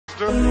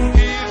Funk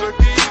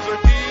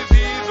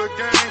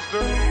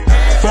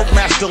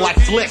master like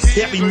flex,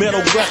 heavy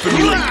metal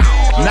weaponry.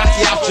 Knock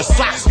you out your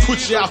socks,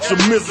 put you out your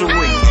misery.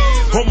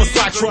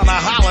 Homicide trying to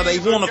holler, they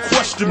wanna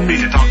question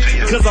me.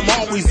 Cause I'm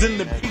always in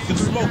the beef and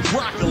smoke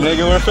broccoli.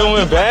 Nigga, we're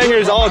filming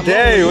bangers all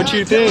day. What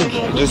you think?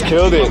 Just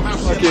killed it.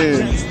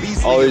 Fucking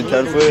always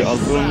 10 foot, I'll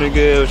boom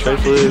nigga, straight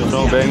foot,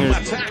 no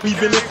bangers.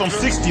 Even if I'm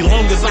 60,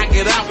 long as I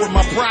get out with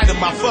my pride and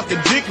my fucking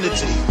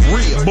dignity.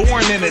 Real.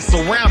 Born in it,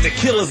 surrounded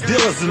killers,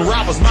 dealers, and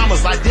robbers.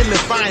 Mamas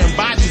identifying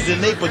bodies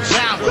in their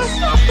pajamas.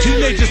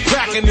 Teenagers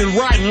packing and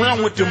riding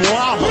around with them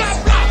llamas.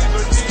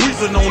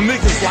 Squeezing on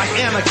niggas like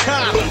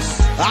anacondas.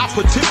 I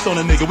put tips on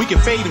a nigga, we can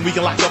fade and we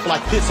can lock up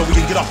like this, so we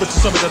can get off with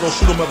somebody that don't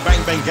shoot him a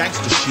bang bang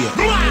gangster shit.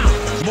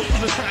 Most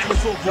of the time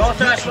it's over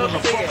when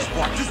the fuck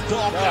spark. This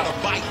dog got a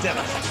bite that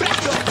back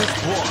up his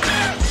bark.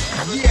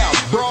 Yeah,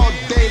 broad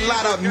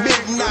daylight of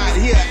midnight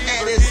here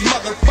at this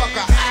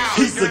motherfucker out.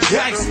 He's a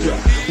gangster.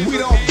 We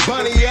don't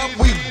bunny up,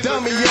 we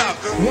dummy up.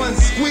 One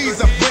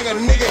squeeze, I bring a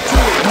nigga to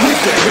it.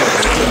 He's a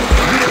gangster.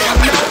 You don't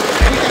know? We got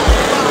 5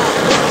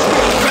 1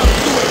 3 come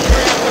through it,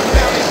 grab the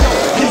bounty.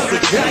 He's a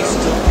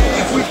gangster.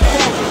 If we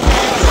fall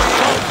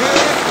good,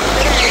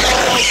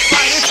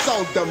 it's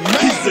on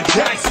demand. He's a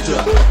gangster.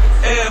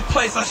 Every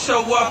place I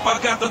show up, I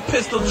got the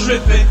pistol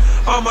dripping.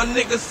 All my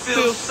niggas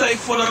feel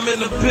safe when I'm in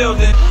the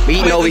building.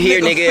 We eating over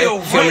here, nigga.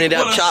 Filming it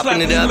up,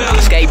 chopping it up,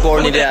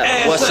 skateboarding it up.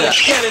 What's up?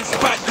 Cannon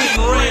spot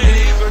getting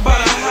randy by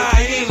the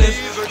hyenas.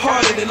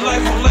 Harder than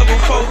life on level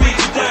 4, we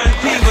dying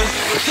divas.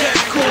 Jack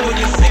cool when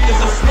you're sick as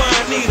a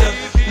swine eater.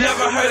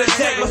 Never heard a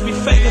Jack, must be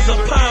fake as a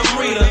palm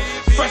reader.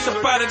 Fresh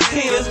up out of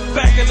teens,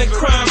 back in the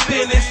crime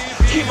business.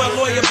 Keep my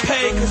lawyer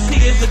paid, cause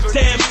he is a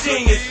damn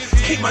genius.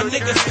 Keep my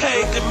niggas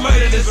paid, get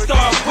murdered and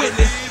star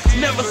witness.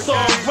 Never saw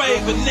a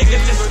raid, but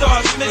niggas just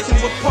start snitching.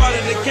 What part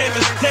of the game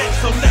is that?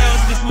 So now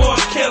it's just more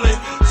killing.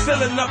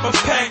 Filling up a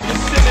pack and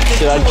sitting in.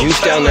 Should I juice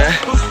down there?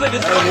 Should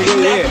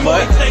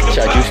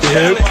I juice the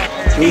hoop?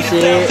 Juice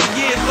it.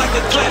 Years like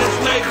a Gladys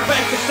Knight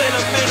back and say I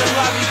made a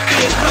lobby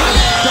fierce.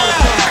 Don't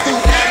come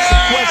through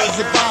asking questions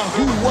about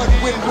who, what,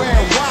 when, where,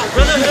 and why.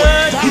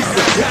 He's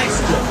a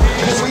gangster.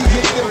 When we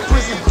hit them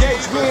prison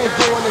gates, we ain't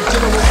going to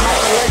general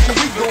population,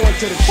 we going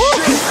to the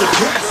street. He's a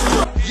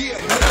gangster.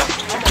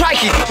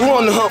 Crikey, we're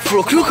on the hunt for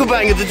a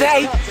CrewCaBanger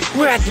today.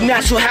 We're at the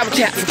natural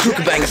habitat for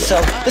CrewCaBanger, so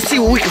let's see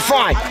what we can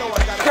find.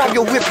 Grab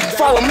your whip and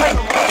follow me.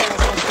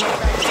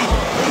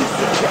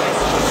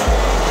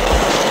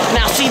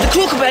 Now see, the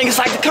CrewCaBangers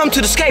like to come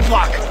to the skate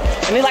park,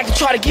 and they like to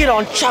try to get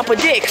on Chopper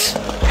Dicks.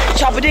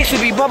 Chopper Dicks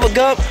would be Bubba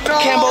Gump,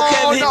 Cambo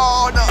Kevin,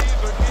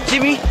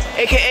 Jimmy,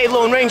 aka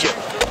Lone Ranger,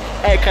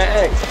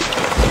 aka.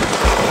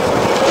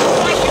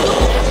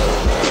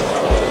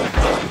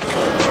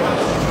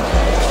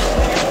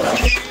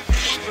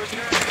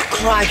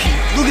 Crikey,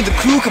 look at the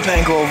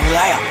CrewCaBanger over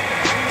there.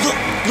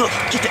 Look,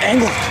 get the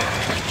angle.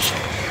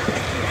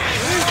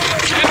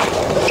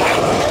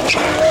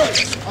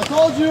 I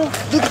told you.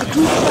 Look at the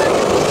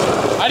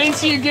CrewCaBanger. I didn't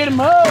see you get him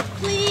up.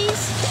 Please.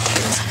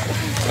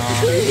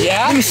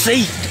 Yeah? Let me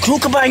see, the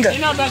CrewCaBanger. You're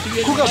not about to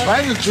get him up.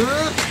 CrewCaBanger, dude.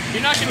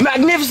 You're not gonna...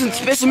 Magnificent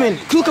specimen.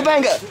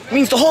 CrewCaBanger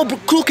means the whole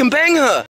crew can bang her.